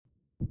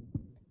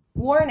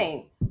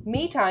Warning: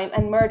 Me Time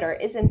and Murder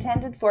is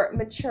intended for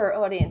mature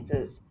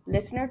audiences.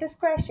 Listener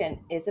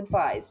discretion is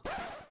advised.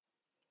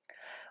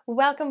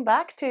 Welcome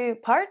back to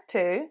part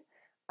 2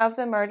 of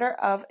the murder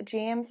of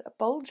James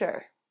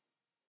Bulger.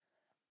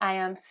 I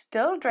am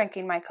still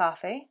drinking my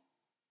coffee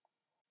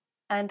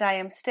and I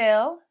am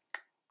still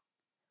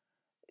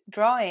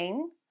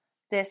drawing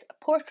this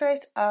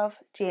portrait of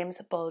James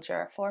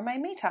Bulger for my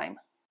me time.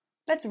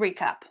 Let's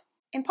recap.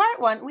 In part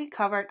 1, we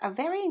covered a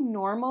very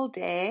normal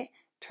day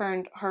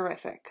turned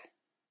horrific.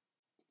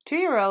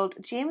 2-year-old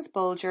James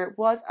Bulger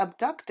was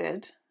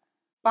abducted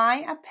by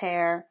a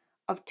pair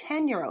of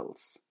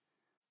 10-year-olds,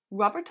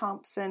 Robert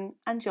Thompson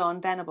and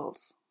John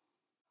Venables.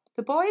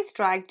 The boys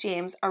dragged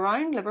James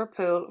around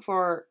Liverpool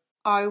for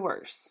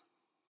hours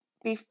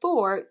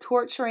before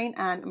torturing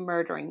and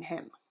murdering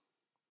him,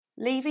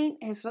 leaving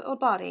his little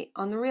body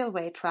on the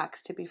railway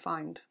tracks to be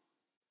found.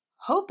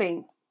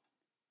 Hoping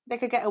they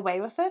could get away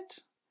with it,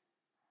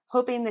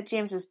 hoping that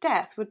James's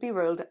death would be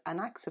ruled an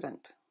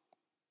accident.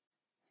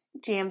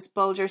 James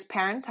Bulger's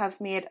parents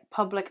have made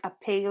public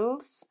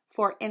appeals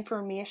for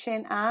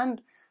information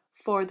and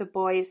for the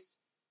boys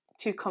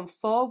to come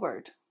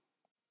forward.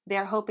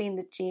 They're hoping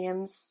that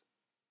James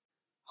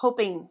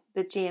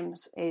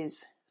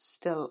is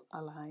still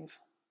alive.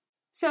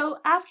 So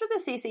after the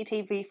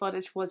CCTV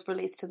footage was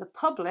released to the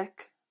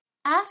public,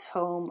 at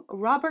home,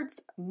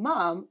 Robert's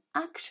mum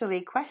actually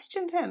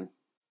questioned him.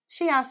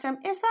 She asked him,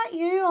 "Is that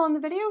you on the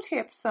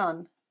videotape,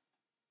 son?"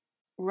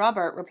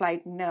 Robert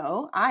replied,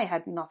 "No, I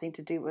had nothing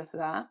to do with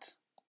that."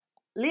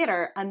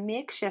 Later, a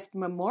makeshift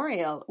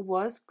memorial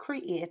was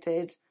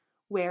created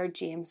where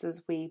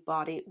James's wee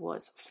body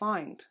was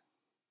found,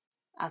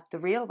 at the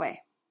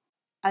railway.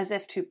 As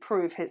if to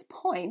prove his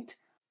point,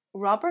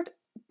 Robert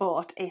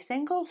bought a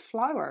single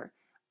flower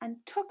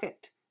and took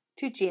it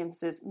to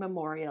James's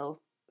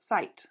memorial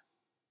site.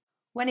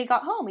 When he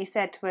got home, he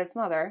said to his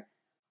mother,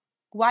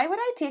 "Why would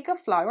I take a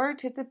flower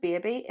to the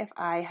baby if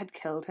I had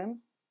killed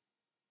him?"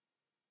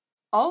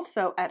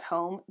 Also at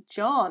home,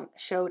 John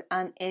showed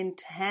an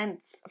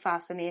intense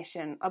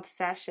fascination,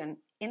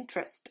 obsession,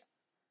 interest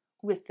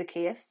with the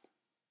case.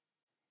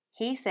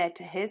 He said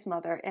to his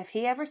mother if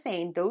he ever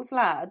seen those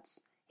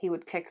lads, he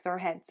would kick their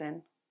heads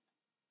in.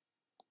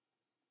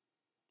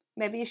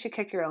 Maybe you should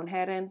kick your own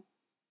head in.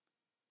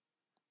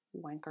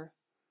 Wanker.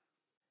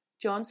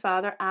 John's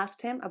father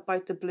asked him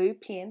about the blue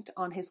paint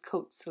on his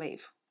coat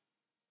sleeve.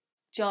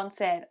 John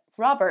said,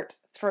 "Robert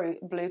threw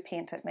blue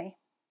paint at me."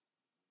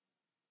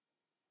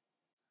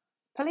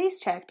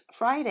 Police checked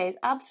Friday's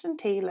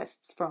absentee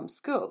lists from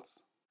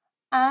schools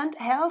and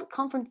held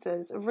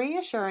conferences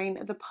reassuring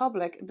the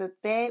public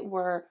that they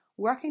were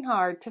working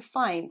hard to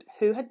find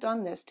who had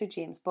done this to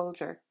James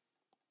Bulger.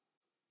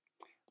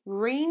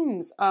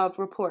 Reams of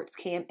reports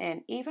came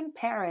in, even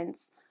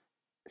parents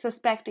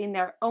suspecting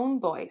their own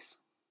boys.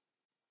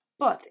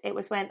 But it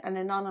was when an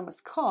anonymous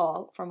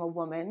call from a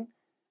woman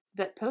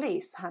that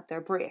police had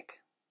their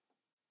break.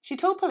 She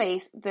told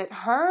police that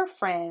her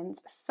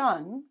friend's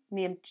son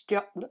named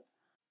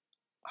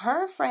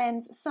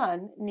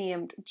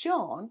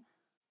John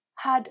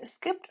had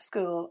skipped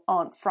school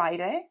on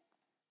Friday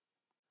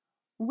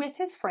with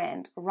his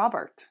friend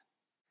Robert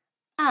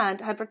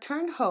and had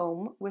returned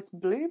home with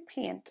blue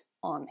paint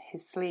on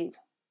his sleeve.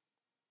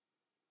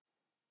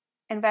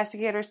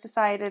 Investigators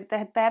decided they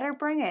had better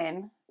bring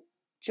in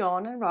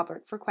John and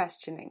Robert for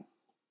questioning.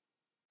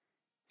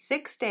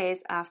 6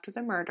 days after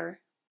the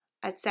murder,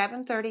 at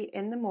 7:30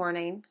 in the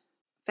morning,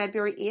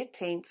 February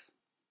 18th,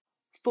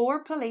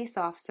 4 police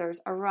officers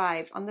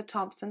arrived on the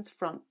Thompsons'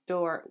 front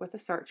door with a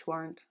search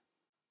warrant.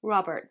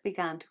 Robert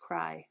began to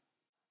cry.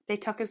 They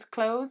took his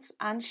clothes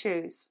and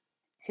shoes.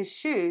 His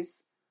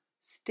shoes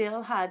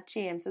still had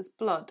James's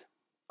blood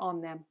on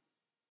them.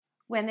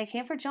 When they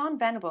came for John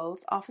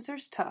Venables,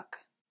 officers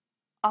took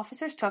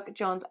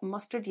John's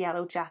mustard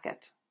yellow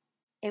jacket.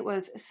 It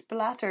was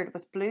splattered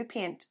with blue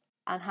paint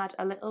and had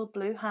a little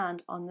blue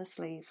hand on the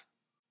sleeve.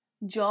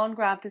 John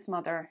grabbed his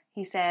mother.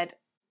 He said,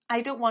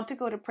 "I don't want to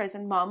go to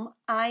prison, Mum.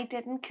 I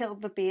didn't kill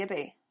the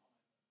baby."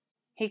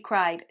 He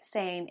cried,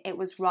 saying it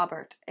was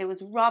Robert. It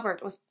was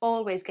Robert was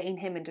always getting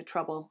him into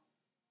trouble.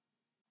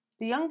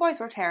 The young boys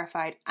were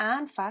terrified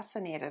and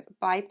fascinated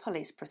by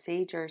police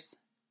procedures.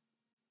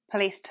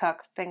 Police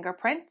took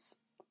fingerprints,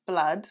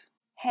 blood,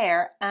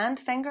 hair and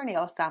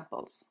fingernail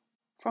samples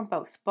from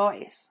both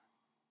boys.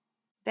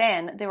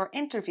 Then they were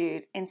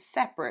interviewed in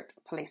separate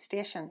police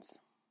stations.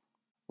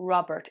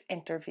 Robert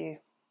interview.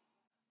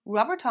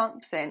 Robert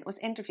Thompson was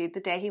interviewed the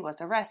day he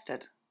was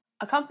arrested.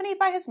 Accompanied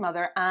by his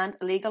mother and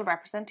legal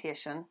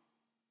representation,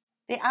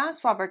 they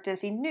asked Robert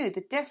if he knew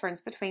the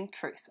difference between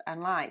truth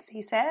and lies.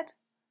 He said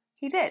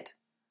he did,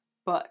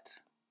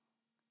 but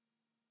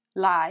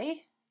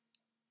lie,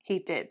 he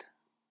did.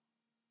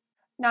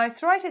 Now,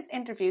 throughout his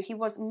interview, he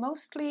was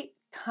mostly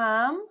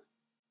calm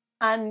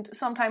and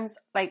sometimes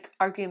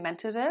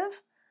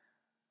argumentative,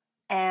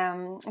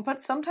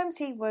 but sometimes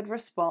he would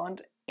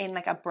respond in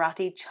a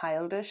bratty,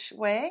 childish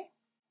way.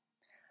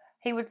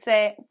 He would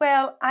say,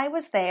 "Well, I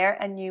was there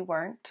and you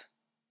weren't."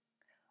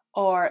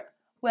 Or,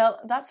 Well,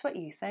 that's what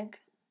you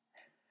think.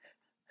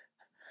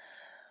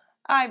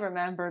 I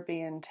remember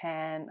being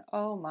 10.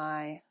 Oh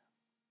my.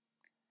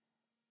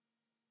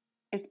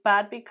 It's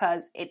bad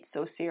because it's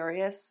so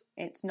serious.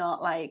 It's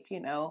not like,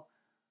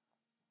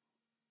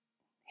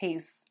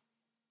 he's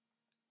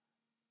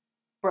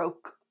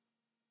broke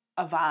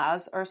a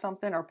vase or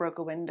something or broke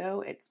a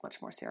window. It's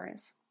much more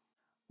serious.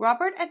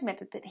 Robert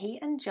admitted that he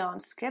and John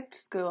skipped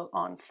school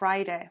on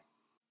Friday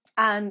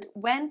and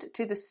went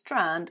to the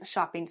Strand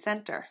shopping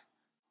centre.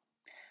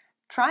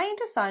 Trying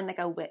to sound like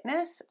a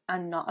witness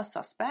and not a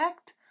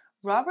suspect,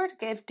 Robert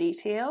gave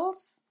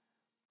details.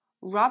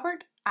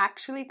 Robert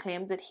actually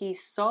claimed that he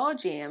saw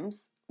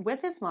James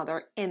with his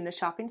mother in the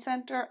shopping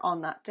centre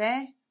on that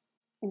day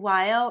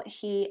while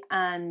he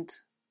and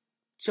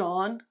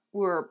John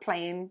were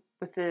playing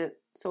with the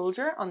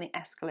soldier on the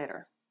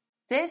escalator.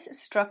 This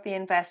struck the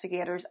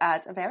investigators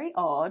as very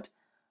odd.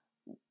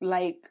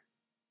 Like,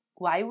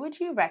 why would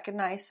you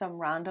recognise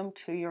some random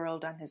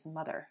 2-year-old and his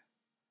mother?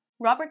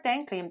 Robert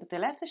then claimed that they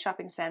left the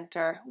shopping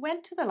centre,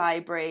 went to the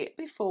library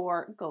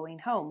before going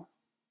home.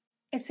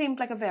 It seemed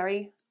like a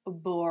very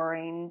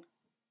boring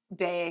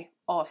day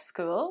off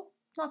school.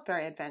 Not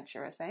very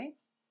adventurous, eh?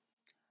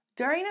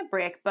 During a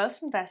break,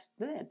 both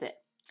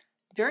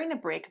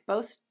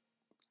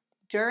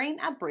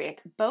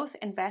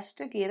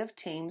investigative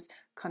teams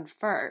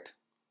conferred.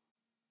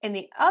 In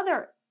the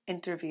other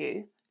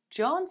interview,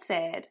 John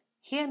said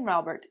he and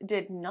Robert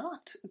did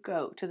not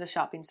go to the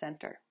shopping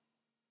centre.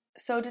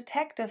 So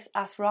detectives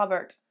asked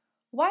Robert,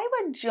 why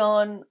would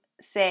John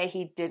say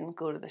he didn't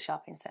go to the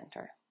shopping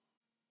centre?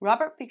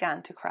 Robert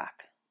began to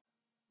crack.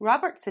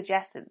 Robert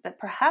suggested that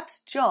perhaps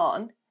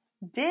John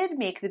did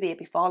make the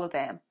baby follow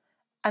them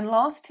and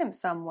lost him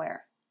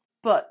somewhere.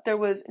 But there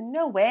was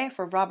no way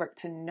for Robert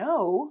to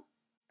know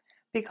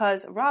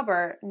because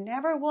Robert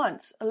never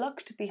once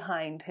looked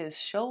behind his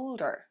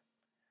shoulder.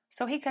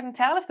 So he couldn't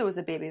tell if there was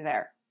a baby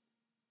there.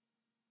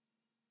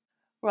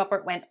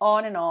 Robert went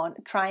on and on,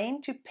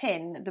 trying to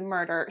pin the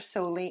murder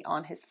solely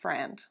on his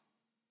friend.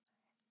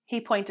 He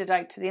pointed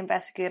out to the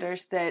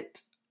investigators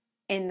that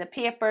in the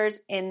papers,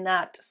 in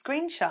that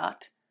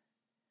screenshot,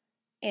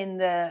 in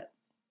the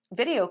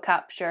video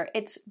capture,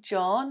 it's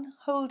John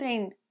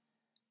holding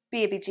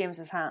baby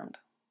James's hand,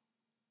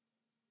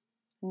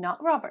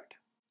 not Robert.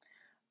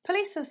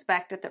 Police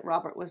suspected that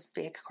Robert was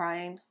fake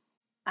crying,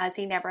 as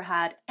he never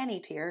had any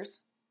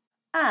tears,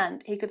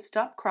 and he could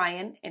stop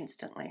crying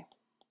instantly.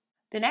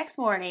 The next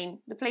morning,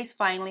 the police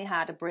finally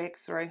had a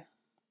breakthrough.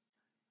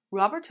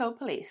 Robert told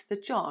police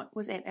that John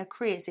was in a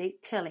crazy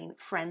killing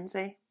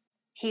frenzy.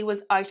 He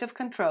was out of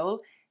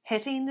control,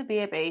 hitting the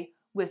baby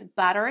with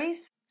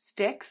batteries,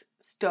 sticks,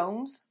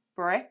 stones,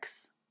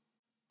 bricks,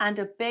 and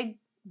a big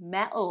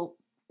metal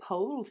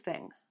pole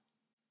thing.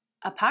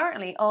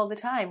 Apparently, all the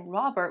time,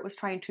 Robert was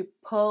trying to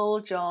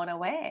pull John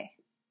away,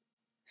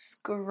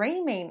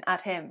 screaming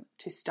at him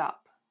to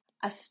stop.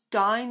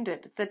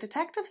 Astounded, the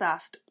detectives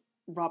asked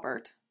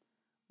Robert,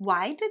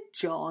 why did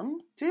John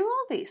do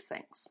all these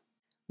things?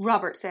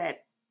 Robert said,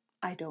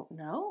 I don't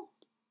know.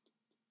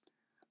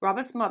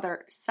 Robert's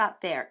mother sat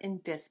there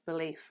in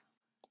disbelief.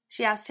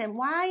 She asked him,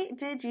 why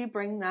did you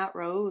bring that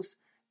rose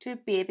to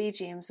baby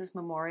James's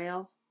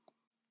memorial?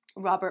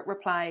 Robert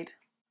replied,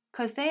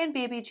 because then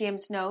baby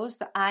James knows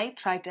that I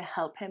tried to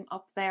help him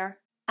up there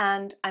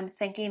and I'm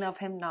thinking of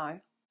him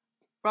now.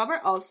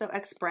 Robert also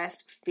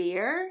expressed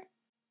fear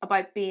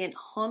about being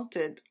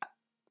haunted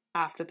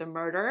after the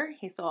murder.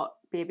 He thought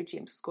baby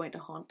James was going to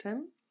haunt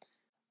him.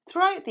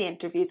 Throughout the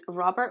interviews,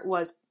 Robert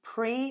was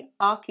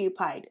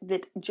preoccupied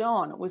that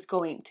John was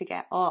going to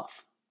get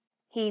off.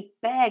 He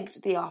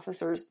begged the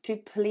officers to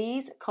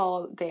please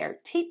call their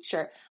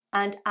teacher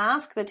and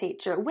ask the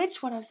teacher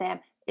which one of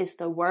them is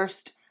the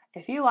worst.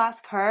 If you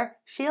ask her,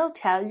 she'll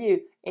tell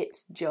you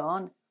it's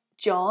John.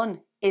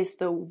 John is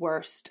the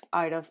worst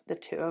out of the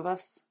two of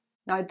us.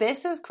 Now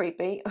this is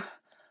creepy.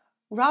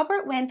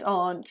 Robert went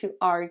on to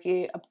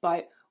argue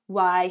about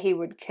why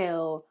would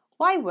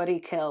he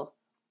kill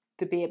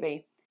the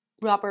baby.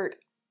 Robert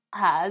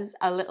has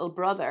a little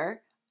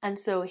brother, and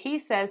so he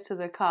says to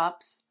the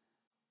cops,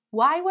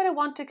 why would I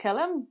want to kill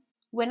him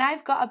when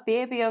I've got a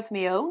baby of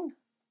my own?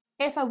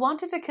 If I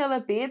wanted to kill a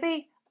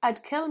baby,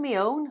 I'd kill my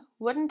own,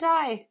 wouldn't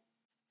I?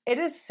 It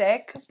is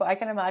sick, but I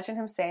can imagine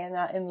him saying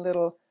that in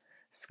little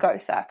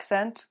Scouse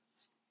accent.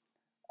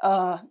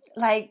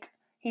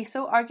 He's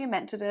so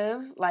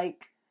argumentative,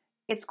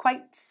 it's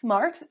quite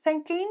smart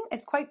thinking,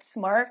 it's quite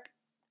smart.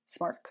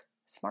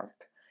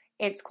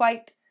 It's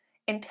quite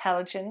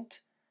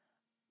intelligent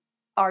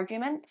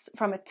arguments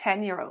from a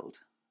 10-year-old.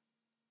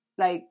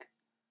 The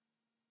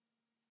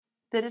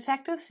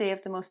detective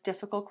saved the most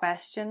difficult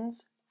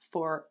questions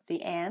for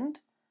the end.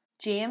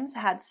 James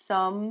had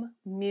some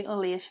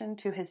mutilation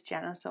to his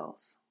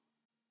genitals,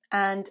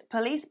 and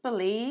police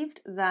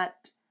believed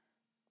that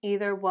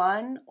either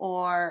one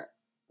or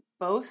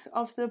both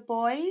of the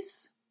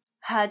boys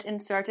had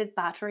inserted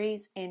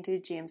batteries into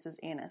James's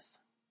anus.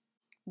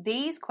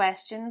 These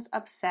questions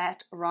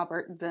upset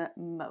Robert the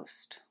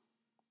most.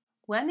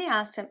 When they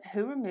asked him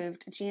who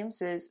removed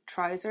James's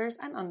trousers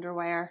and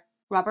underwear,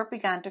 Robert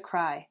began to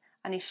cry,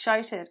 and he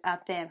shouted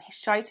at them,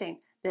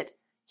 shouting that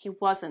he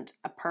wasn't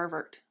a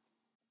pervert.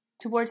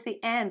 Towards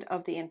the end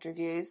of the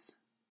interviews,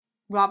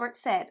 Robert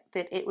said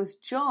that it was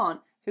John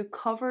who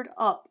covered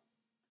up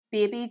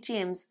baby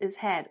James's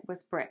head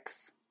with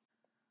bricks.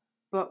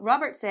 But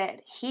Robert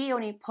said he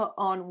only put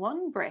on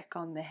one brick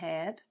on the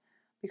head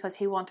because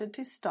he wanted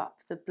to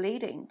stop the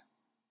bleeding.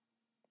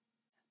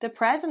 The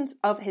presence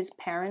of his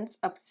parents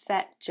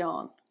upset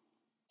John.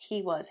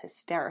 He was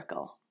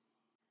hysterical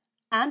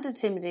and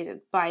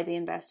intimidated by the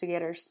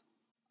investigators.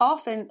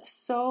 Often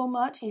so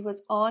much he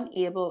was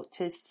unable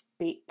to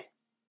speak.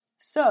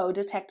 So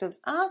detectives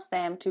asked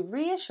them to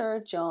reassure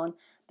John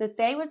that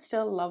they would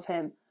still love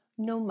him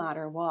no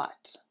matter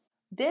what.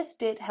 This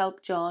did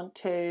help John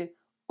to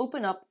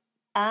open up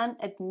and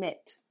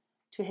admit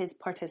to his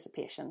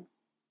participation.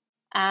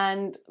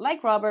 And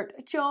like Robert,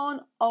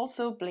 John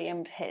also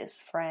blamed his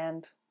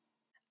friend.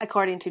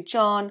 According to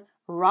John,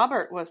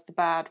 Robert was the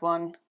bad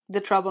one,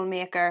 the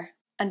troublemaker,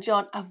 and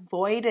John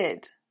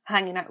avoided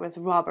hanging out with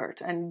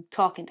Robert and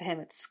talking to him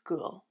at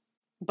school.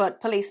 But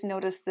police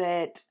noticed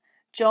that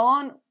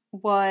John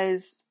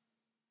was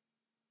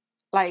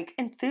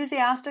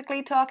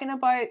enthusiastically talking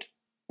about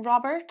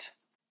Robert.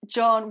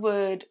 John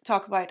would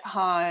talk about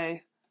how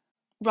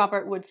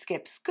Robert would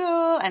skip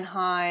school and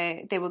how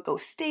they would go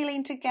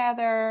stealing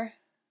together,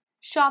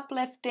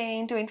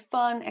 shoplifting, doing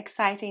fun,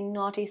 exciting,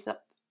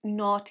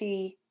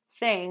 naughty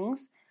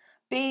things.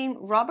 Being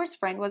Robert's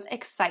friend was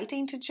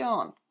exciting to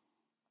John.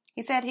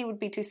 He said he would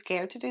be too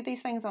scared to do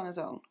these things on his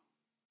own.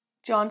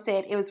 John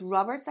said it was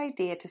Robert's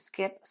idea to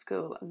skip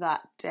school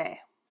that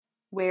day,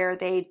 where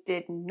they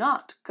did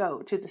not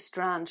go to the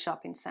Strand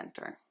shopping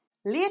centre.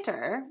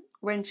 Later,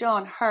 when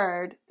John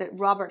heard that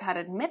Robert had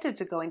admitted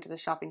to going to the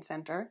shopping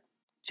centre,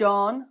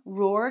 John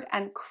roared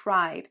and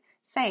cried,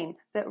 saying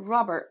that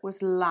Robert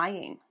was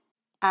lying.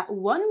 At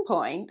one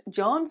point,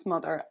 John's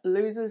mother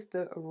loses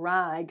the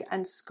rag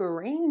and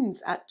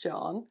screams at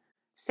John,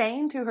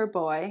 saying to her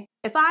boy,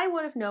 "If I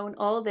would have known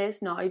all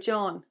this now,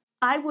 John,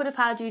 I would have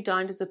had you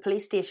down to the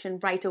police station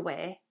right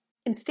away,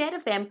 instead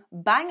of them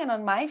banging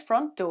on my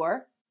front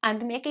door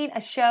and making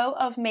a show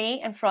of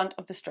me in front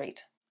of the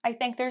street. I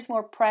think there's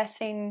more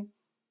pressing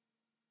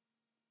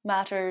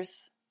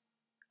matters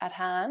at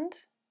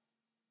hand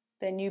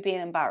than you being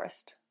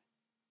embarrassed.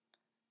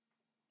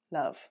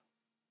 Love."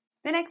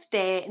 The next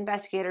day,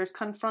 investigators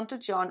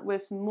confronted John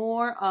with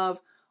more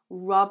of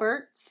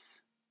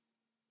Robert's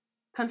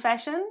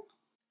confession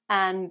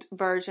and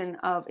version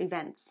of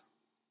events.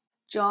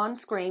 John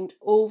screamed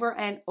over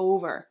and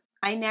over,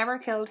 "I never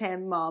killed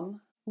him,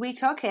 Mum. We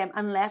took him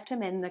and left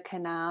him in the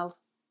canal.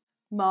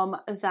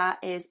 Mum,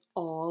 that is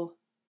all."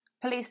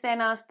 Police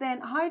then asked,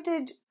 how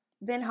did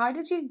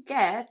you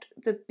get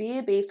the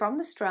baby from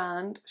the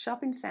Strand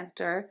shopping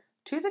centre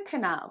to the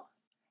canal?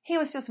 "He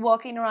was just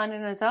walking around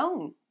on his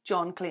own,"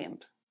 John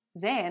claimed.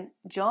 Then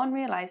John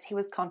realised he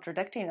was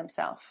contradicting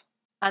himself,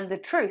 and the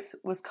truth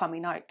was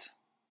coming out.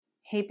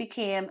 He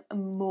became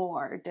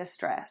more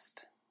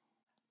distressed.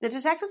 The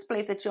detectives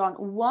believed that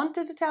John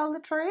wanted to tell the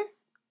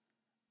truth,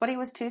 but he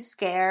was too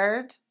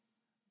scared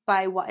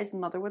by what his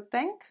mother would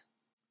think.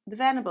 The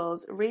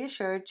Venables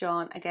reassured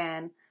John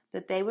again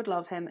that they would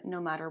love him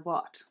no matter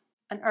what,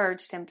 and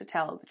urged him to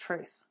tell the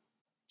truth.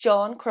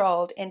 John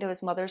crawled into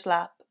his mother's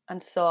lap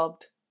and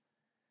sobbed.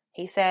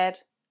 He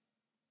said,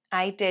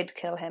 "I did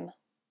kill him."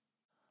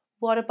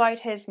 "What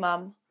about his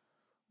mum?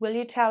 Will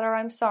you tell her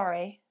I'm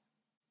sorry?"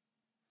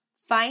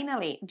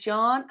 Finally,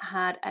 John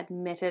had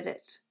admitted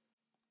it,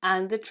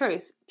 and the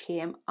truth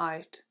came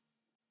out.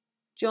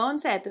 John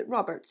said that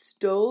Robert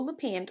stole the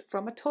paint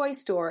from a toy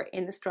store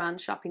in the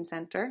Strand shopping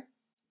centre.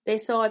 They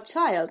saw a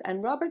child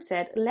and Robert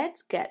said,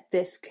 "Let's get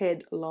this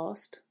kid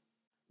lost."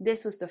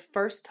 This was the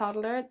first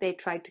toddler they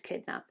tried to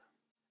kidnap,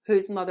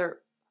 whose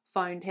mother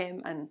found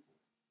him and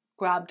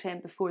grabbed him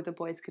before the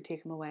boys could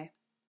take him away.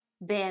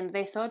 Then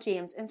they saw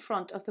James in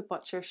front of the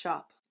butcher's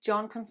shop.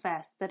 John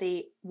confessed that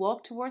he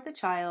walked toward the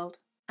child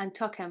and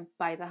took him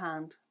by the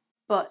hand.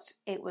 But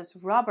it was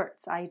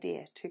Robert's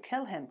idea to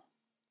kill him,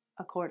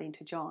 according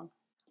to John.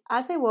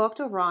 As they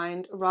walked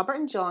around, Robert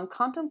and John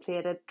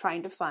contemplated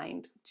trying to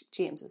find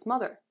James's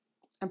mother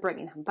and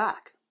bringing him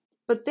back.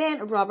 But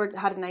then Robert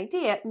had an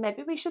idea,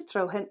 maybe we should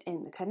throw him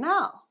in the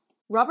canal.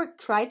 Robert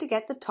tried to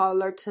get the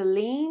toddler to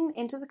lean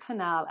into the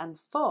canal and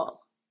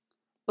fall,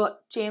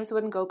 but James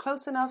wouldn't go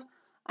close enough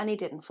and he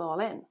didn't fall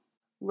in.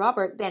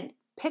 Robert then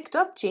picked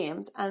up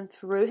James and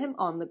threw him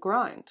on the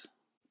ground.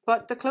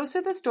 But the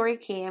closer the story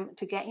came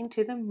to getting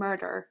to the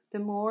murder, the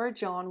more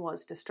John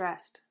was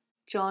distressed.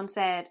 John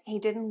said he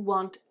didn't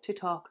want to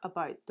talk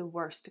about the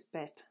worst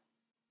bit.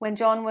 When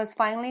John was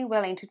finally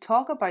willing to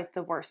talk about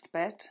the worst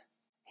bit,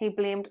 he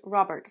blamed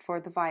Robert for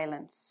the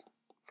violence,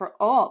 for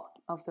all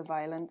of the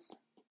violence.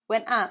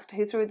 When asked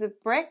who threw the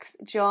bricks,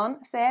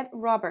 John said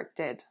Robert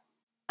did.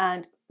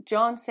 And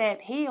John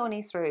said he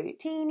only threw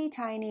teeny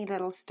tiny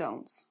little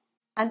stones,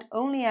 and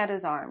only at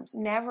his arms,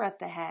 never at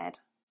the head,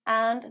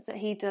 and that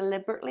he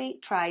deliberately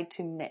tried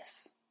to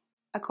miss.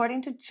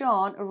 According to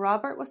John,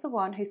 Robert was the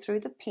one who threw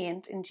the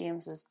paint in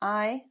James's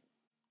eye,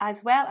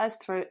 as well as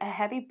threw a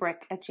heavy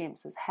brick at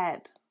James's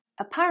head.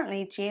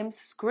 Apparently, James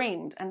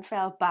screamed and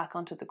fell back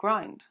onto the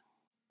ground,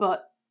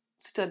 but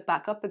stood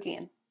back up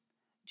again.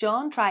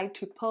 John tried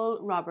to pull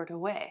Robert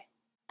away,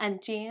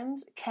 and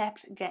James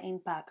kept getting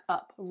back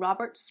up.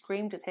 Robert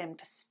screamed at him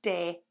to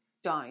stay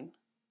down.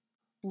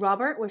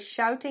 Robert was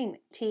shouting,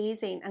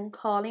 teasing, and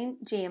calling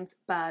James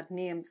bad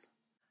names.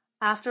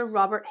 After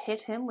Robert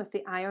hit him with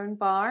the iron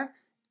bar,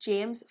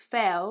 James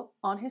fell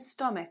on his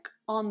stomach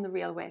on the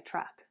railway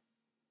track.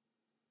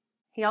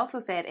 He also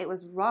said it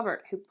was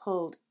Robert who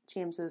pulled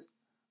James's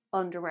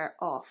underwear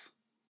off,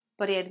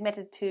 but he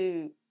admitted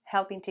to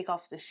helping take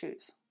off the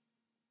shoes.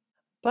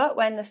 But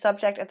when the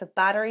subject of the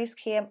batteries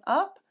came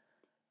up,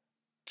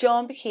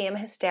 John became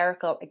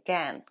hysterical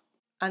again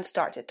and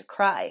started to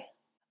cry.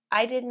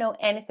 I didn't know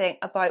anything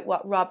about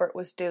what Robert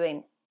was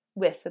doing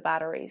with the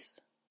batteries.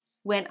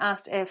 When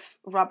asked if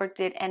Robert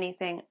did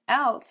anything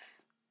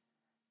else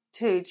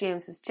to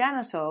James's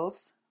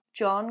genitals,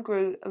 John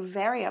grew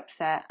very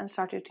upset and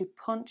started to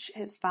punch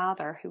his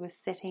father, who was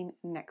sitting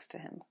next to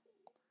him.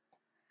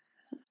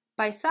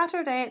 By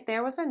Saturday,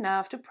 there was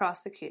enough to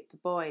prosecute the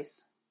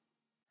boys.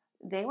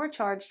 They were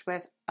charged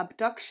with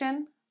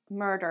abduction,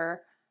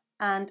 murder,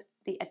 and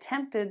the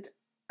attempted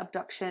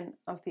abduction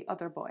of the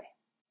other boy.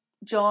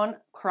 John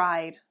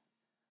cried,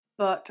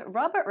 but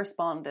Robert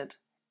responded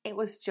it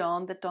was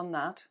John that done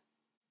that.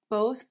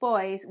 Both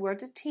boys were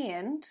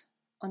detained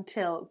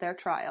until their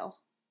trial,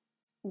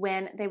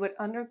 when they would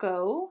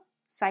undergo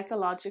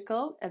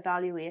psychological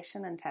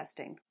evaluation and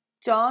testing.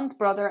 John's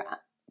brother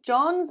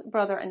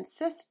and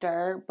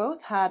sister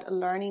both had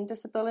learning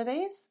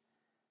disabilities,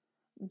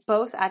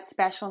 both at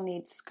special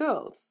needs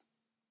schools.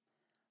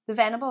 The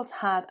Venables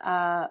had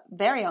a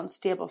very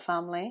unstable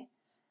family.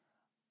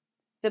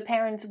 The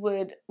parents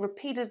would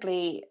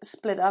repeatedly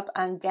split up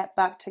and get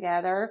back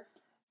together,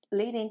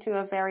 leading to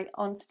a very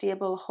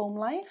unstable home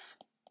life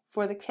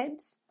for the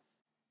kids.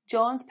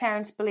 John's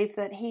parents believed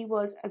that he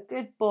was a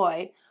good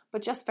boy,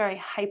 but just very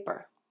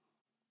hyper.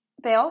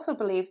 They also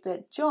believed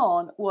that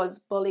John was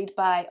bullied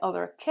by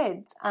other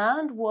kids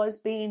and was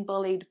being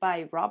bullied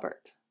by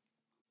Robert.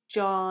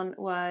 John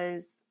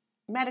was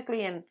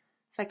medically and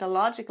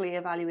psychologically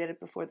evaluated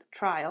before the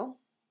trial.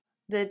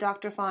 The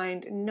doctor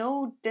found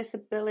no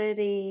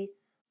disability,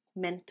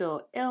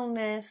 mental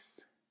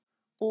illness,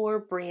 or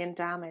brain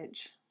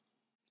damage.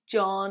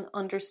 John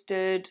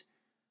understood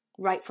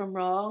right from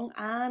wrong,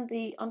 and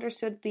he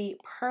understood the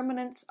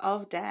permanence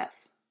of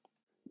death.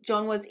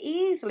 John was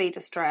easily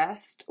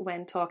distressed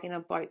when talking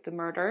about the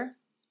murder,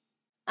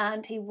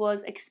 and he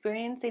was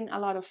experiencing a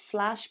lot of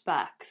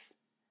flashbacks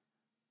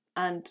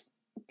and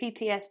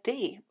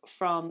PTSD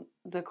from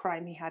the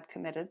crime he had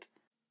committed,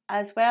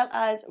 as well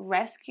as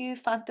rescue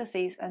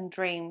fantasies and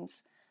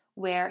dreams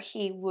where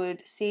he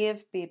would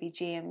save baby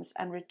James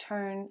and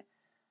return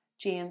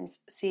James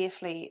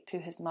safely to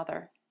his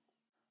mother.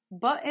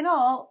 But in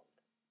all,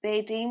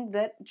 they deemed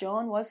that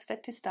John was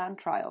fit to stand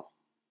trial.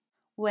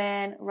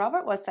 When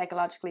Robert was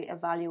psychologically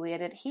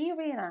evaluated, he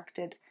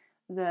reenacted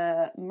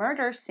the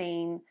murder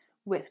scene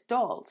with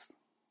dolls,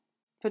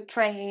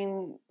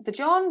 portraying the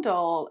John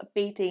doll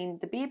beating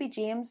the baby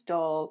James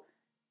doll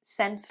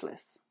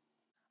senseless,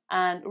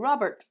 and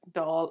Robert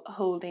doll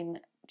holding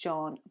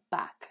John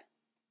back.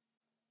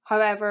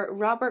 However,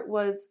 Robert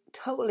was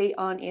totally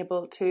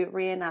unable to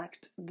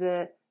reenact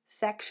the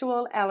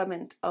sexual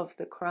element of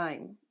the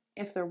crime,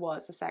 if there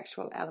was a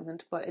sexual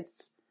element, but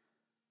it's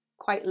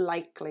quite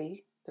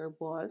likely there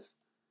was.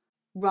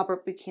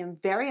 Robert became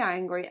very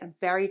angry and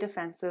very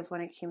defensive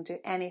when it came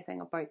to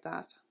anything about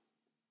that.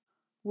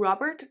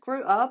 Robert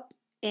grew up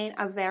in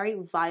a very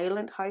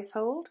violent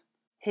household.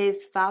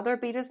 His father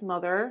beat his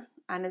mother,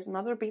 and his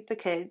mother beat the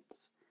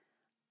kids.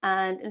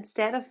 And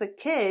instead of the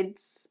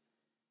kids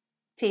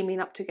teaming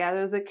up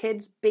together, the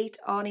kids beat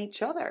on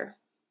each other.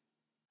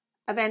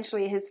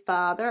 Eventually his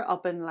father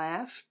up and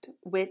left,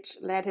 which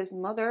led his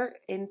mother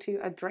into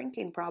a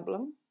drinking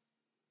problem.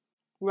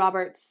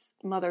 Robert's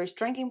mother's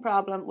drinking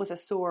problem was a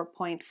sore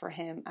point for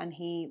him, and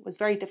he was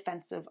very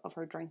defensive of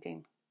her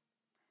drinking.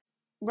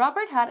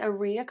 Robert had a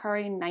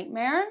reoccurring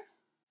nightmare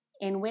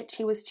in which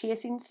he was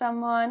chasing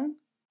someone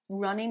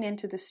running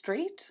into the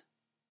street,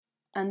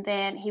 and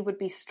then he would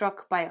be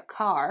struck by a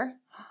car.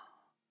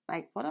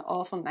 Like, what an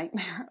awful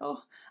nightmare.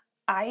 Oh,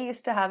 I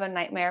used to have a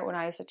nightmare when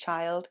I was a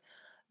child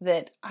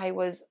that I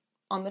was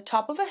on the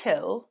top of a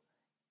hill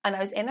and I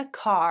was in a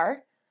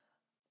car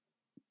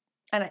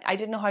and I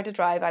didn't know how to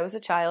drive. I was a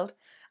child,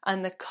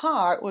 and the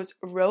car was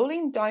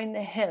rolling down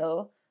the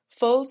hill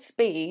full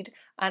speed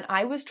and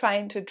I was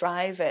trying to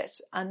drive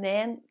it, and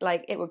then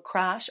like it would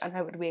crash and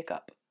I would wake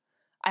up.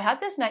 I had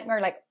this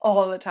nightmare like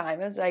all the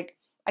time. It was like,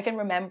 I can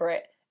remember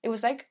it. It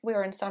was like we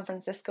were in San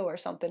Francisco or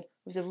something. It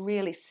was a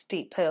really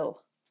steep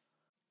hill.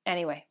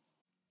 Anyway,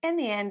 in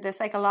the end, the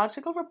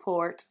psychological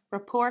report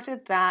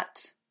reported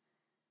that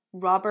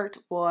Robert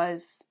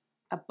was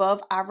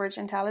above average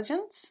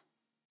intelligence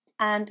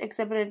and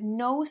exhibited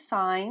no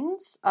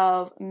signs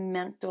of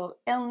mental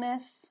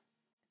illness,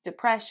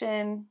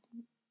 depression,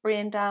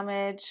 brain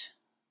damage,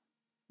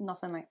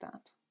 nothing like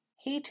that.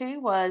 He too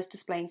was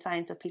displaying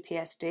signs of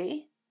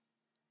PTSD,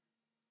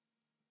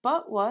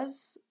 but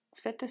was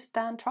fit to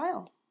stand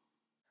trial.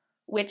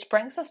 Which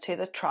brings us to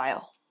the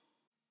trial.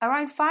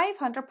 Around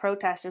 500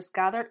 protesters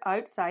gathered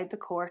outside the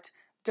court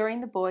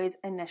during the boys'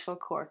 initial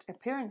court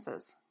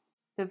appearances.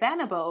 The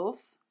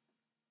Venables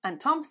and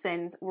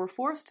Thompsons were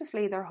forced to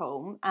flee their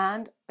home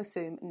and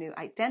assume new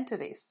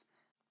identities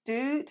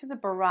due to the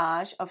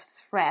barrage of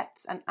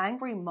threats and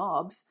angry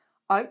mobs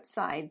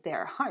outside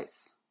their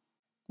house.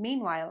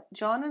 Meanwhile,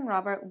 John and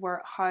Robert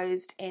were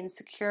housed in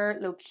secure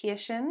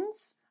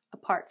locations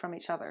apart from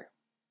each other.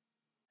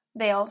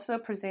 They also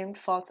presumed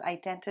false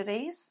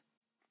identities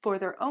for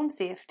their own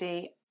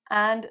safety,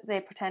 and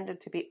they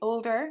pretended to be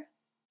older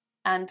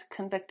and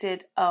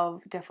convicted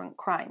of different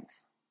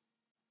crimes.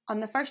 On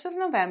the 1st of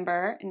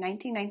November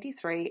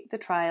 1993, the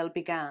trial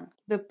began.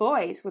 The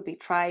boys would be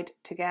tried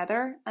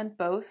together and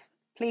both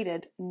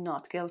pleaded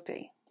not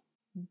guilty.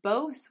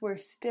 Both were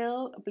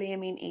still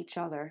blaming each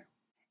other.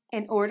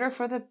 In order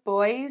for the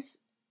boys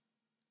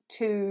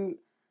to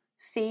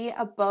see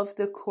above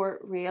the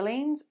court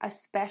railings, a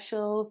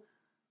special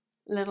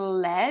little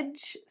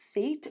ledge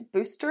seat,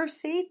 booster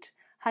seat,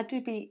 had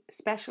to be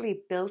specially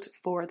built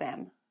for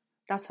them.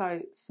 That's how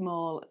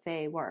small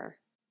they were.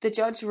 The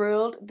judge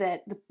ruled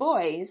that the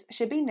boys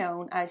should be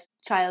known as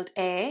Child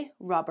A,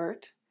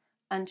 Robert,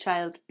 and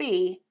Child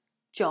B,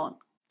 John.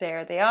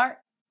 There they are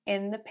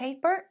in the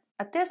paper.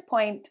 At this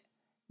point,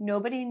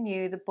 nobody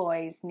knew the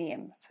boys'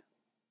 names.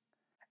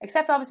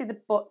 Except obviously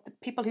the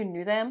people who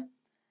knew them.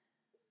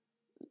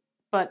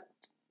 But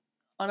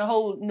on a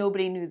whole,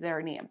 nobody knew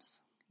their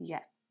names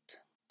yet.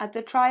 At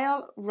the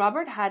trial,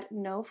 Robert had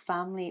no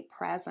family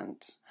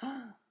present.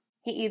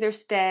 He either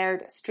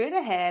stared straight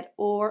ahead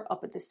or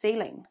up at the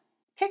ceiling,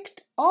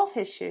 kicked off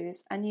his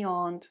shoes and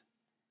yawned.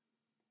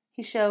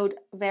 He showed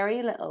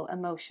very little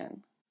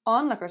emotion.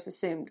 Onlookers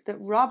assumed that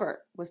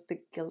Robert was the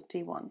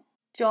guilty one.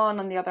 John,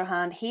 on the other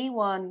hand, he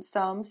won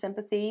some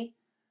sympathy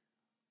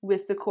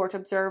with the court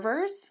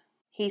observers.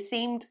 He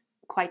seemed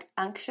quite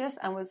anxious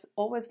and was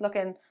always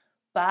looking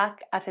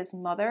back at his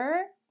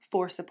mother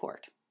for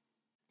support.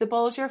 The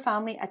Bulger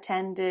family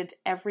attended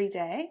every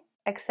day,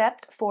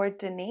 except for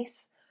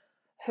Denise,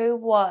 who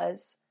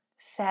was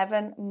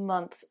 7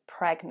 months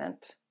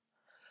pregnant.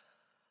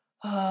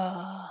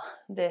 Oh,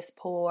 this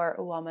poor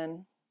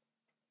woman.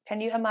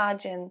 Can you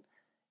imagine?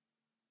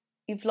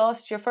 You've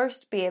lost your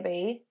first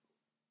baby,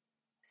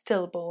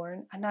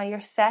 stillborn, and now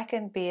your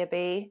second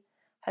baby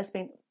has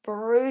been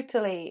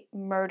brutally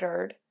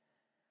murdered,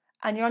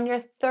 and you're on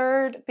your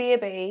third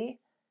baby,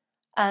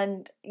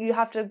 and you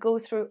have to go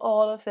through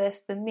all of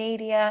this, the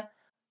media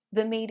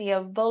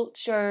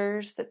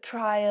vultures, the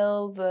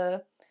trial,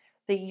 the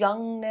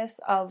youngness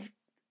of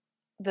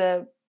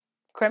the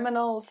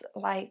criminals,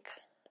 like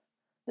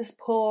this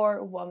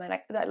poor woman,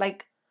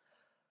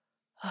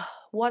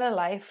 what a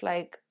life,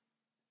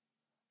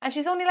 and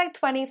she's only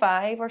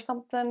 25 or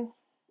something.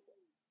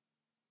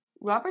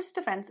 Robert's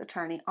defense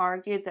attorney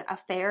argued that a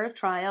fair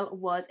trial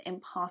was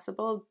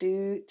impossible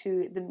due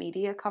to the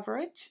media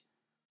coverage.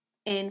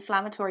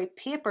 Inflammatory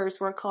papers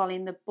were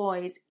calling the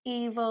boys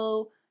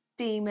evil,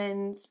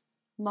 demons,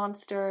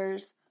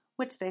 monsters,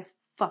 which they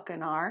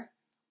fucking are.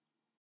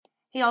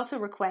 He also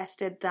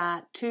requested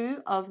that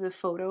 2 of the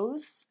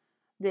photos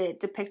that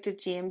depicted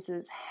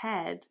James's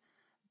head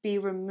be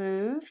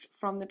removed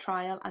from the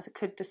trial, as it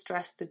could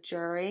distress the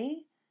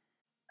jury.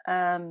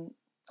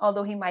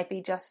 Although he might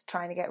be just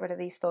trying to get rid of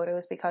these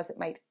photos because it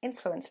might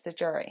influence the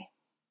jury.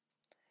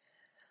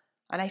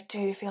 And I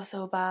do feel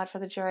so bad for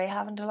the jury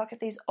having to look at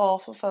these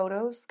awful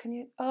photos. Can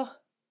you? Oh.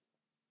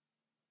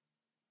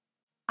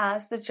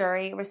 As the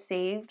jury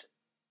received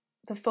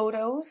the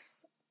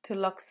photos to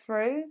look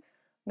through,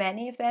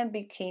 many of them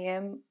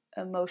became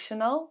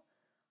emotional.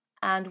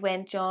 And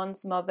when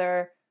John's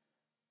mother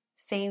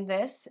seen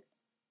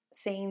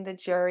the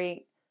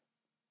jury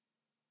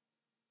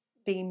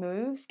be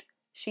moved,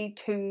 she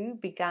too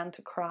began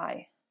to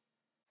cry.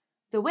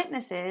 The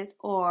witnesses,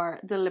 or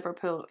the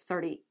Liverpool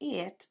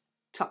 38,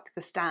 took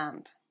the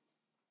stand,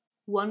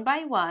 one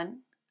by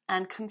one,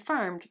 and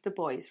confirmed the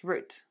boys'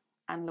 route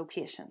and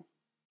location.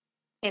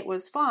 It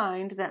was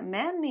found that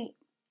many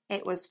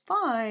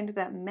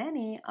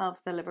of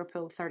the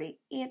Liverpool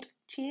 38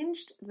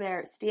 changed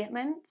their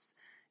statements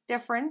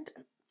different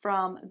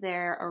from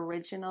their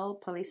original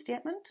police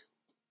statement,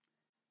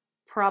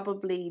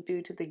 probably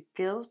due to the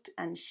guilt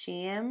and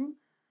shame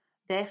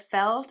they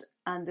felt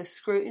and the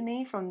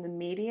scrutiny from the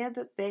media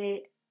that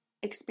they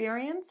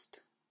experienced.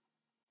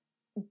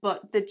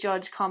 But the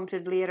judge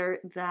commented later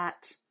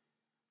that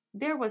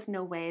there was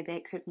no way they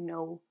could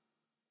know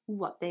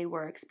what they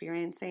were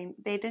experiencing.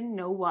 They didn't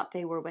know what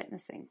they were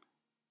witnessing.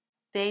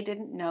 They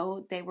didn't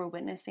know they were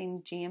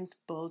witnessing James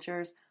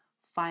Bulger's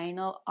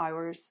final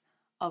hours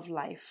of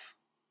life.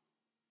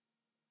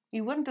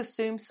 You wouldn't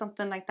assume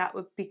something like that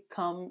would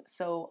become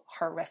so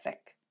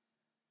horrific.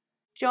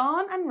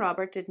 John and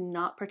Robert did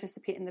not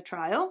participate in the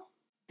trial.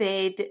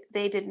 They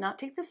did not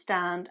take the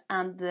stand,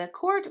 and the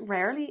court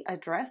rarely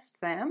addressed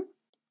them,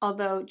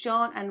 although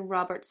John and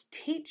Robert's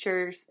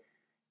teachers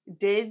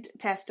did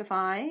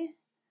testify,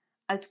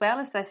 as well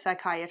as the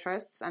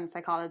psychiatrists and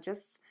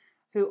psychologists,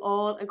 who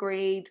all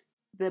agreed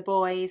the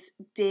boys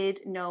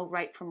did know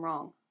right from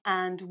wrong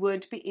and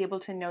would be able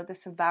to know the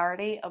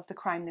severity of the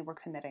crime they were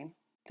committing.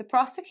 The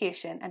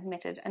prosecution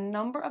admitted a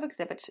number of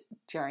exhibits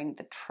during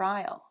the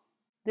trial.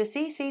 The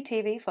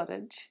CCTV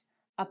footage,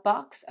 a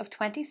box of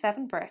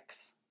 27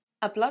 bricks,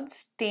 a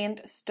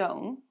blood-stained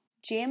stone,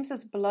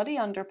 James's bloody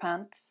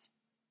underpants,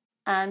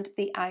 and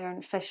the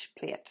iron fish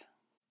plate.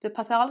 The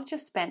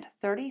pathologist spent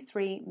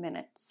 33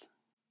 minutes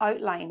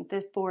outlining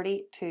the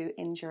 42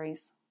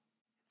 injuries.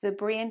 The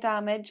brain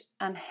damage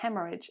and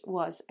hemorrhage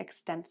was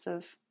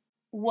extensive.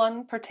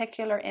 One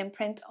particular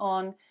imprint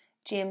on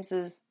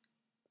James's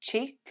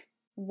cheek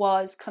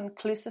was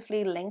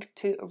conclusively linked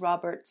to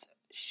Robert's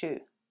shoe.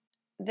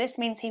 This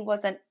means he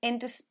was an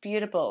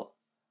indisputable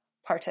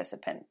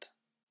participant.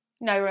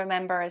 Now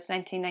remember, it's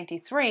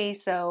 1993,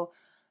 so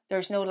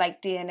there's no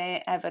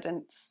DNA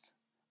evidence,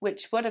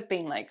 which would have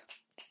been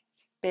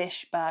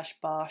bish, bash,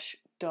 bosh,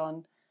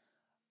 done.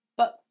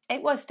 But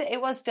it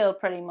was still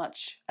pretty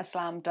much a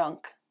slam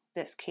dunk,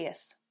 this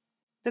case.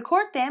 The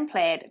court then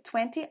played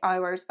 20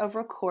 hours of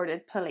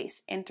recorded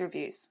police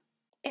interviews.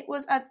 It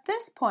was at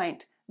this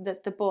point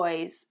that the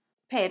boys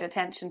paid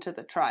attention to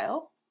the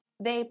trial.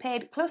 They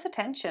paid close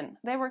attention.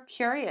 They were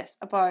curious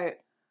about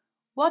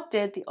what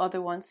did the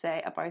other one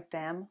say about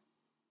them.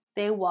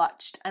 They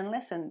watched and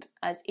listened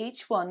as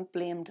each one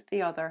blamed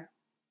the other.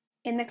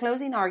 In the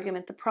closing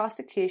argument, the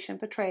prosecution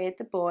portrayed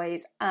the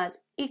boys as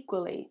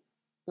equally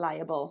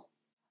liable,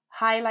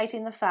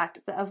 highlighting the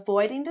fact that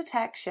avoiding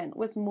detection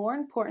was more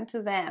important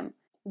to them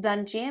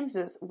than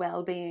James's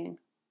well-being.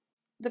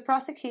 The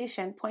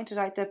prosecution pointed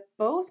out that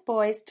both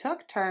boys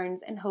took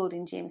turns in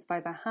holding James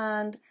by the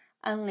hand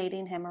and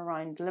leading him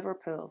around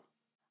Liverpool,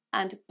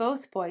 and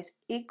both boys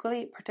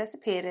equally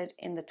participated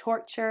in the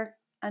torture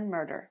and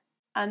murder.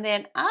 And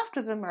then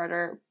after the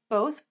murder,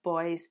 both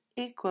boys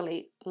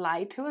equally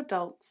lied to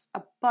adults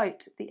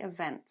about the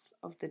events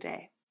of the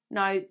day.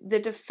 Now, the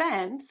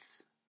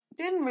defence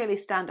didn't really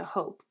stand a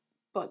hope,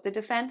 but the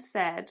defence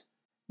said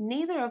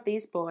neither of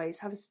these boys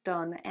has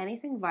done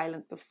anything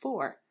violent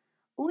before,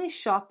 only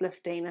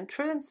shoplifting and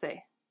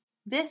truancy.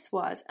 This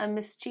was a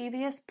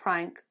mischievous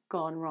prank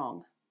gone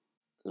wrong.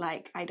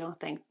 I don't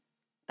think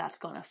that's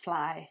gonna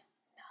fly.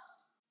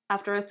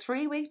 After a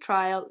 3-week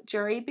trial,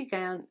 jury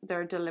began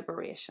their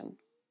deliberation.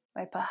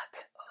 My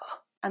back.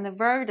 And the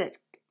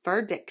verdict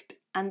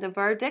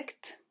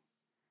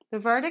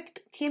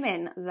came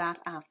in that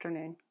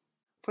afternoon.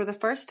 For the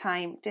first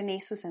time,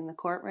 Denise was in the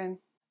courtroom.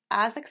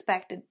 As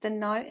expected, the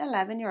now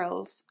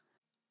 11-year-olds,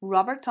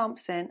 Robert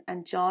Thompson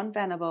and John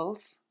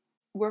Venables,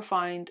 were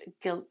found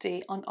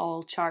guilty on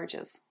all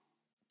charges,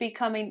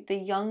 becoming the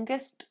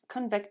youngest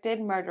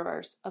convicted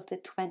murderers of the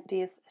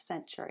 20th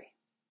century.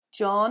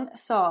 John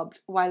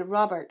sobbed while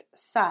Robert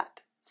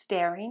sat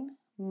staring,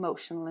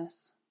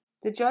 motionless.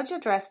 The judge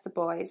addressed the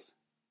boys,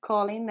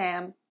 calling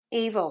them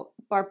evil,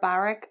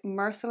 barbaric,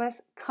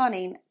 merciless,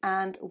 cunning,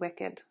 and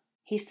wicked.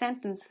 He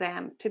sentenced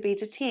them to be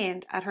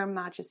detained at Her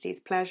Majesty's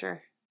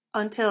pleasure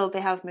until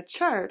they have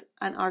matured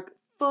and are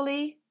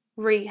fully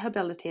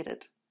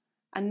rehabilitated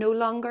and no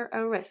longer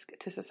a risk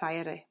to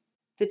society.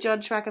 The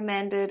judge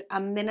recommended a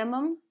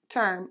minimum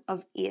term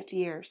of 8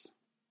 years.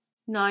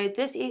 Now,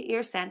 this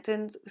 8-year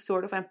sentence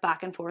sort of went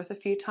back and forth a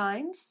few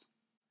times.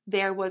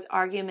 There was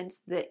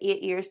arguments that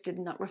 8 years did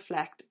not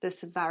reflect the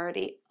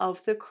severity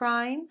of the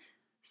crime,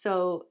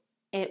 so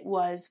it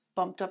was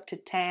bumped up to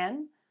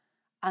 10,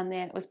 and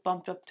then it was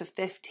bumped up to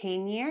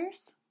 15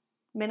 years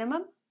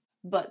minimum.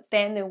 But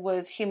then there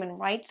was human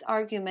rights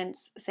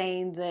arguments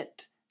saying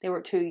that they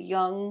were too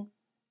young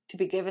to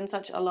be given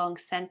such a long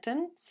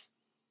sentence,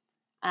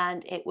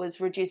 and it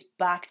was reduced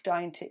back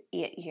down to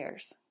 8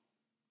 years.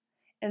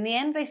 In the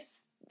end,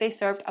 they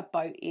served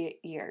about 8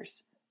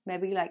 years,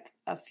 maybe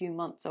a few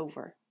months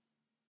over.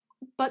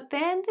 But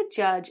then the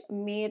judge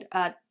made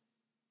a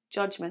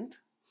judgment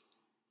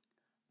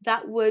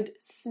that would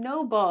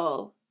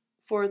snowball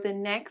for the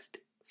next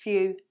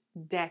few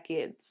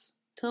decades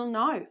till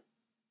now.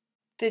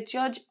 The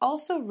judge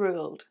also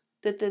ruled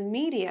that the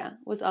media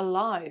was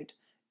allowed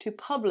to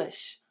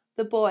publish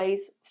the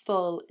boys'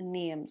 full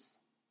names.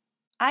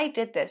 I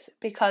did this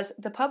because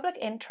the public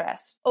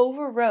interest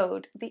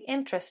overrode the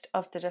interest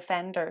of the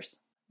defenders.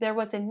 There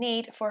was a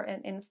need for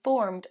an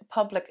informed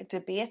public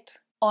debate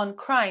on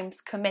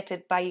crimes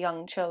committed by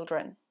young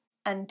children.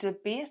 And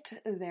debate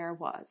there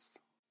was.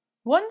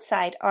 One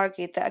side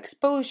argued that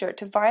exposure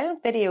to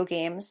violent video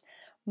games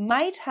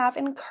might have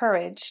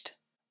encouraged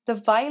the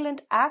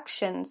violent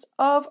actions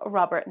of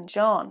Robert and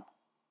John.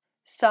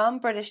 Some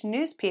British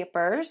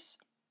newspapers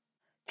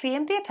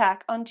claimed the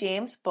attack on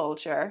James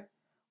Bulger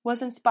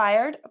was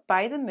inspired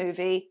by the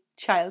movie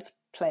Child's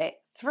Play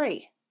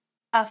 3,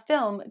 a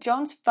film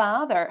John's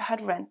father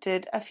had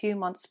rented a few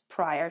months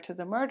prior to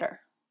the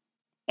murder.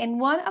 In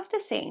one of the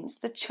scenes,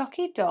 the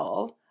Chucky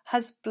doll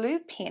has blue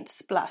paint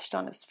splashed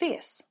on his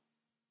face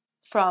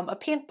from a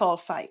paintball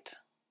fight.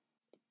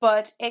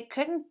 But it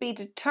couldn't be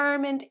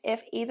determined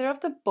if either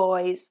of the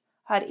boys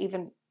had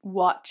even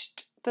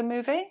watched the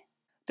movie.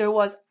 There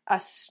was a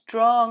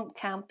strong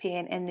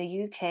campaign in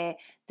the UK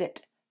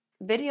that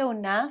video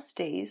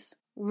nasties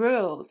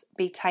rules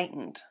be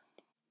tightened.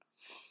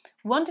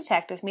 One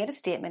detective made a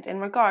statement in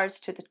regards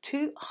to the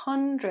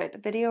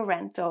 200 video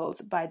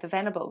rentals by the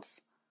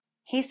Venables.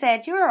 He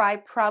said, "You or I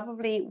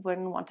probably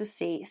wouldn't want to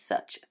see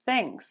such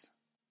things.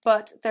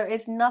 But there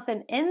is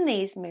nothing in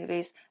these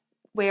movies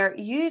where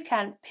you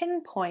can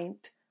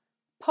pinpoint,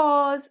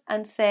 pause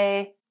and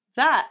say,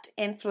 that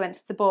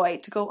influenced the boy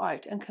to go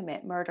out and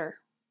commit murder."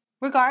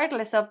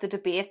 Regardless of the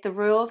debate, the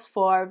rules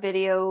for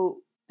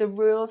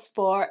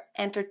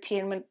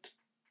entertainment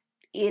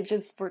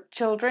ages for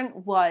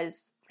children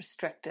was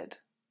restricted.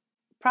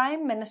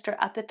 Prime Minister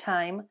at the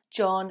time,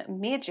 John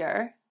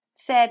Major,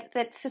 said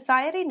that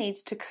society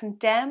needs to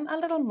condemn a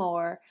little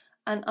more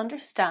and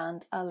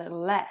understand a little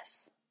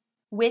less,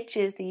 which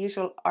is the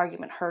usual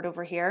argument heard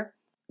over here,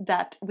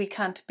 that we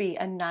can't be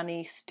a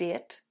nanny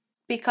state,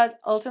 because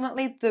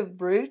ultimately the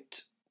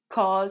root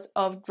cause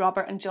of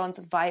Robert and John's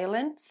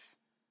violence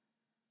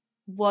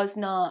was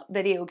not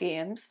video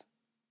games.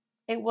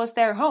 It was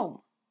their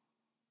home.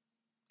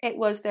 It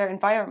was their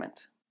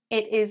environment.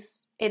 It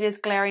is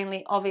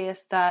glaringly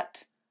obvious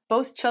that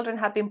both children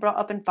had been brought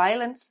up in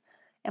violence,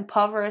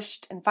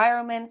 impoverished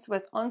environments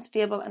with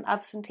unstable and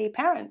absentee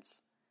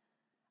parents.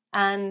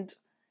 And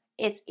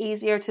it's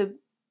easier to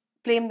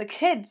blame the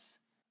kids.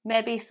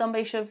 Maybe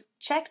somebody should have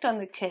checked on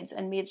the kids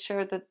and made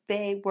sure that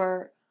they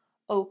were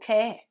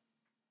okay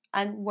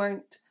and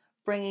weren't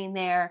bringing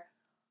their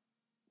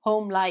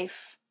home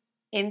life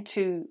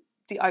into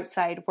the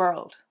outside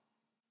world.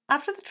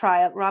 After the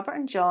trial, Robert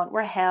and John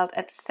were held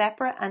at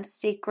separate and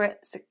secret,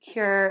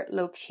 secure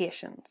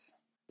locations.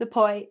 The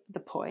boys'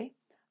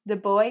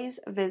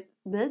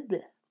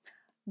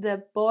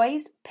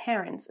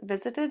 parents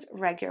visited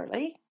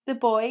regularly. The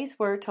boys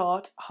were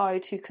taught how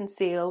to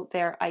conceal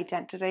their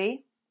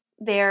identity,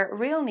 their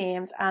real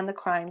names, and the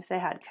crimes they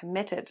had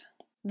committed.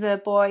 The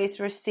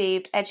boys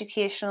received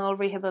educational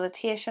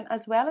rehabilitation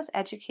as well as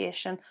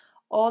education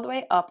all the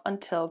way up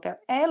until their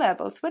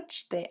A-levels,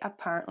 which they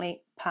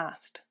apparently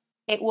passed.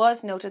 It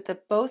was noted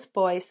that both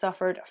boys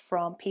suffered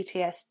from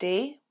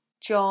PTSD,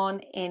 John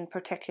in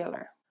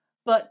particular.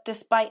 But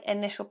despite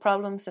initial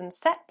problems and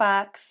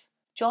setbacks,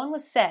 John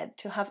was said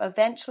to have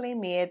eventually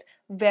made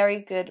very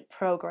good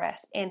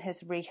progress in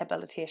his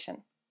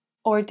rehabilitation.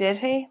 Or did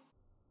he?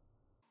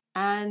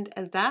 And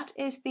that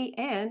is the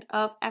end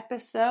of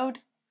episode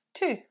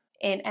 2.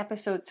 In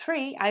episode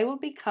 3, I will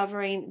be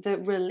covering the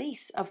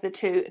release of the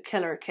 2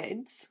 killer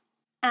kids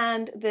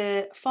and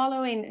the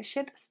following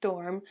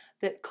shitstorm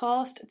that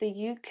cost the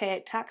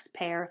UK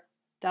taxpayer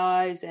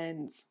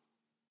thousands.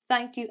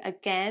 Thank you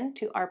again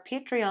to our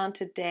Patreon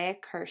today,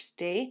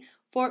 Kirsty,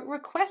 for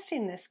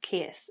requesting this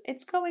case.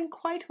 It's going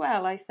quite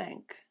well, I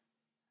think.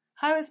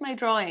 How is my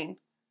drawing?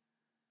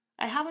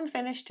 I haven't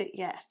finished it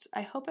yet.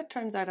 I hope it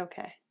turns out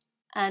okay.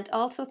 And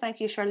also thank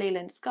you Charlie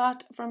Lynn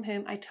Scott, from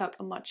whom I took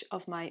much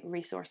of my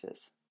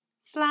resources.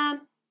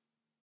 Slán!